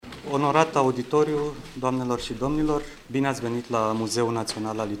Onorat auditoriu, doamnelor și domnilor, bine ați venit la Muzeul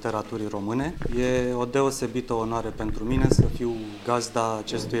Național al Literaturii Române. E o deosebită onoare pentru mine să fiu gazda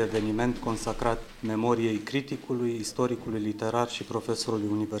acestui eveniment consacrat memoriei criticului, istoricului, literar și profesorului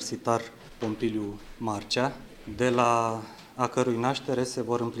universitar Pompiliu Marcea, de la a cărui naștere se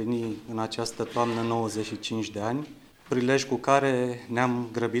vor împlini în această toamnă 95 de ani, prilej cu care ne-am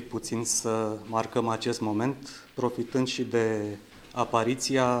grăbit puțin să marcăm acest moment, profitând și de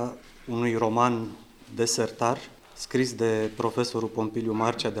apariția unui roman desertar, scris de profesorul Pompiliu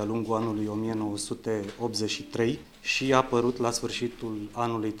Marcea de-a lungul anului 1983 și apărut la sfârșitul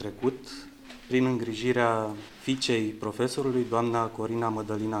anului trecut, prin îngrijirea fiicei profesorului, doamna Corina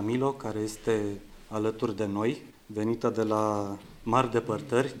Mădălina Millo, care este alături de noi, venită de la mari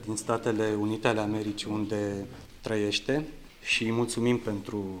depărtări din Statele Unite ale Americii, unde trăiește, și îi mulțumim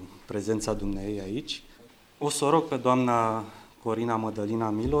pentru prezența dumneei aici. O să rog pe doamna Corina Mădălina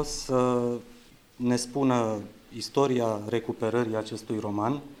Millo să ne spună istoria recuperării acestui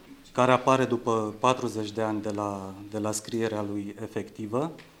roman, care apare după 40 de ani de la scrierea lui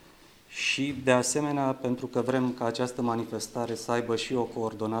efectivă și, de asemenea, pentru că vrem ca această manifestare să aibă și o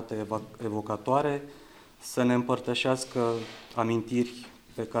coordonată evocatoare, să ne împărtășească amintiri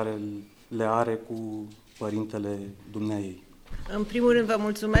pe care le are cu părintele dumneaei. În primul rând vă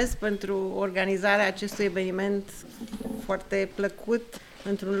mulțumesc pentru organizarea acestui eveniment foarte plăcut,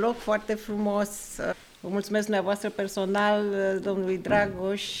 într-un loc foarte frumos. Vă mulțumesc dumneavoastră personal, domnului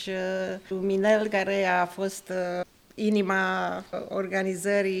Dragoș Minel, care a fost inima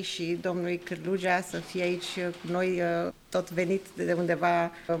organizării, și domnului Cârlugea să fie aici cu noi, tot venit de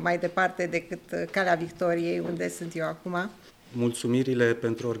undeva mai departe decât Calea Victoriei, unde sunt eu acum. Mulțumirile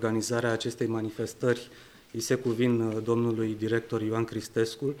pentru organizarea acestei manifestări îi se cuvin domnului director Ioan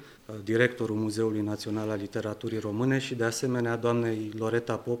Cristescu, directorul Muzeului Național al Literaturii Române, și de asemenea doamnei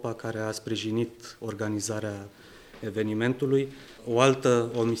Loreta Popa, care a sprijinit organizarea evenimentului. O altă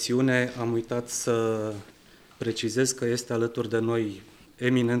omisiune, am uitat să precizez că este alături de noi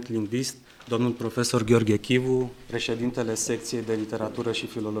eminent lingvist, domnul profesor Gheorghe Chivu, președintele secției de literatură și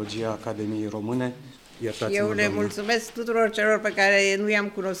filologie a Academiei Române. Eu le mulțumesc tuturor celor pe care nu i-am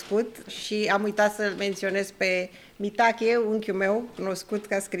cunoscut și am uitat să-l menționez pe Mitache, unchiul meu, cunoscut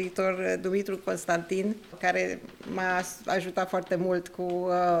ca scriitor, Dumitru Constantin, care m-a ajutat foarte mult cu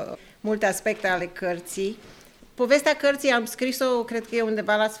multe aspecte ale cărții. Povestea cărții am scris-o, cred că e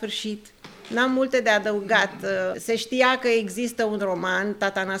undeva la sfârșit. N-am multe de adăugat. Se știa că există un roman,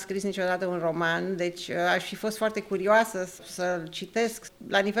 tata n-a scris niciodată un roman, deci aș fi fost foarte curioasă să-l citesc.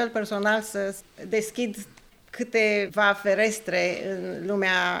 La nivel personal, să deschid câteva ferestre în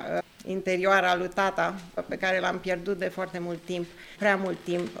lumea interioară a lui tata, pe care l-am pierdut de foarte mult timp, prea mult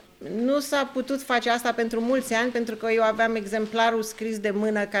timp. Nu s-a putut face asta pentru mulți ani, pentru că eu aveam exemplarul scris de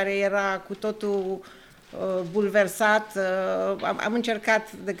mână, care era cu totul bulversat. Am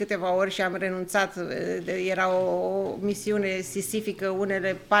încercat de câteva ori și am renunțat. Era o misiune sisifică,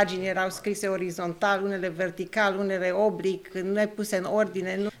 unele pagini erau scrise orizontal, unele vertical, unele oblic, nepuse în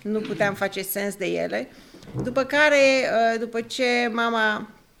ordine, nu puteam face sens de ele. După care, după ce mama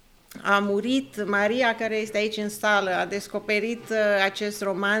a murit, Maria, care este aici în sală, a descoperit acest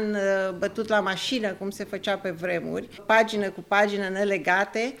roman bătut la mașină, cum se făcea pe vremuri, pagină cu pagină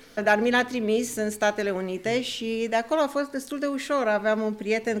nelegate, dar mi l-a trimis în Statele Unite și de acolo a fost destul de ușor. Aveam un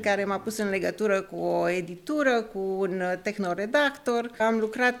prieten care m-a pus în legătură cu o editură, cu un tehnoredactor. Am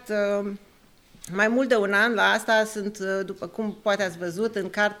lucrat mai mult de un an la asta. Sunt, după cum poate ați văzut, în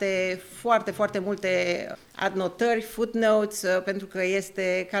carte foarte, foarte multe adnotări, footnotes, pentru că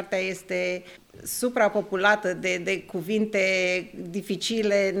cartea este suprapopulată de cuvinte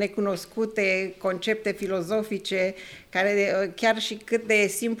dificile, necunoscute, concepte filozofice, care chiar și cât de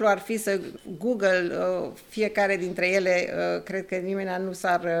simplu ar fi să Google fiecare dintre ele, cred că nimeni nu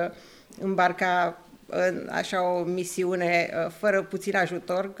s-ar îmbarca în așa o misiune fără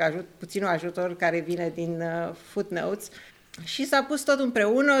puținul ajutor care vine din footnotes. Și s-a pus tot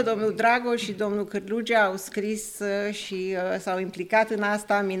împreună, domnul Dragoș și domnul Cârlugea au scris și s-au implicat în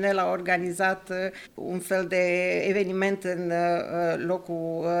asta. Minel a organizat un fel de eveniment în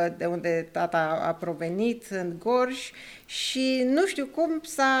locul de unde tata a provenit, în Gorj, și nu știu cum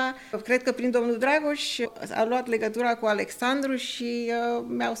cred că prin domnul Dragoș a luat legătura cu Alexandru și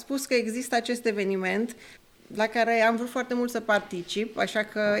mi-au spus că există acest eveniment la care am vrut foarte mult să particip, așa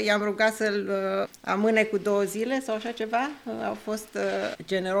că i-am rugat să-l amâne cu 2 zile sau așa ceva. Au fost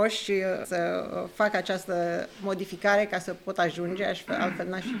generoși să fac această modificare ca să pot ajunge, altfel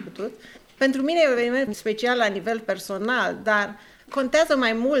n-aș fi putut. Pentru mine e un eveniment special la nivel personal, dar contează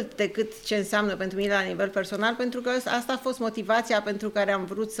mai mult decât ce înseamnă pentru mine la nivel personal, pentru că asta a fost motivația pentru care am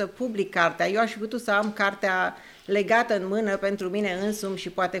vrut să public cartea. Eu aș fi putut să am cartea legată în mână pentru mine însumi și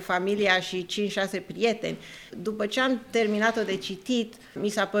poate familia și 5-6 prieteni. După ce am terminat-o de citit, mi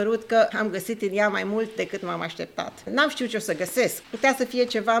s-a părut că am găsit în ea mai mult decât m-am așteptat. N-am știut ce o să găsesc. Putea să fie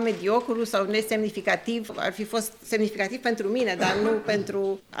ceva mediocru sau nesemnificativ. Ar fi fost semnificativ pentru mine, dar nu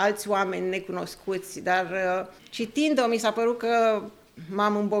pentru alți oameni necunoscuți. Dar citind-o, mi s-a părut că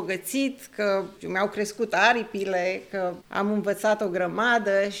m-am îmbogățit, că mi-au crescut aripile, că am învățat o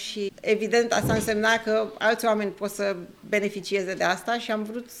grămadă și evident asta însemna că alți oameni pot să beneficieze de asta și am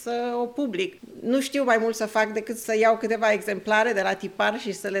vrut să o public. Nu știu mai mult să fac decât să iau câteva exemplare de la tipar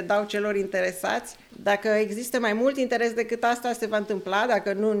și să le dau celor interesați. Dacă există mai mult interes decât asta, se va întâmpla,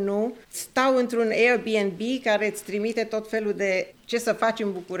 dacă nu. Stau într-un Airbnb care îți trimite tot felul de ce să faci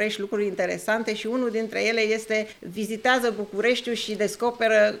în București, lucruri interesante și unul dintre ele este vizitează Bucureștiul și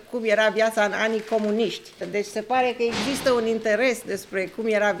descoperă cum era viața în anii comuniști. Deci se pare că există un interes despre cum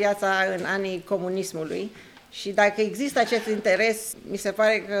era viața în anii comunismului și dacă există acest interes, mi se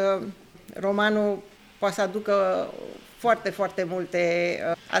pare că romanul poate să aducă foarte, foarte multe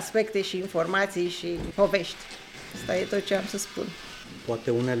aspecte și informații și povești. Asta e tot ce am să spun.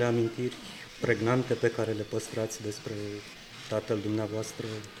 Poate unele amintiri pregnante pe care le păstrați despre tatăl dumneavoastră,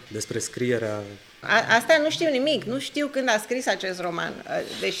 despre scrierea... Asta nu știu nimic, nu știu când a scris acest roman,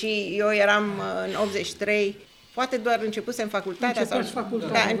 deși eu eram în 83, poate doar începusem facultatea.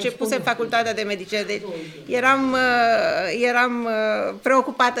 Începusem facultatea de medicină, deci eram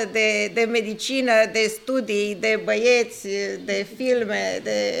preocupată de medicină, de studii, de băieți, de filme,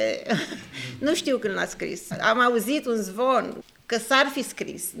 nu știu când l-a scris. Am auzit un zvon că s-ar fi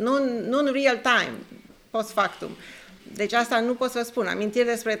scris, nu în real time, post factum. Deci asta nu pot să spun. Amintiri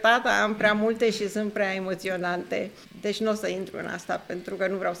despre tata am prea multe și sunt prea emoționante. Deci nu o să intru în asta, pentru că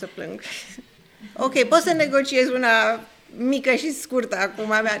nu vreau să plâng. Ok, pot să negociez una mică și scurtă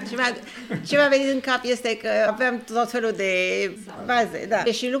acum. Ce mi-a venit în cap este că aveam tot felul de vaze, da.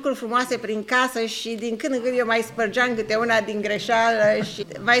 Și lucruri frumoase prin casă și din când în când eu mai spărgeam câte una din greșeală și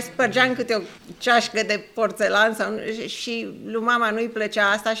mai spărgeam câte o ceașcă de porțelan și lui mama nu-i plăcea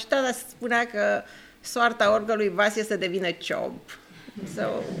asta și tata spunea că soarta oricărui vas este să devină ciob.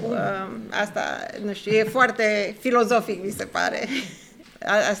 Asta, nu știu, e foarte filozofic, mi se pare.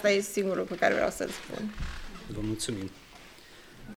 Asta e singurul pe care vreau să-l spun. Vă mulțumim.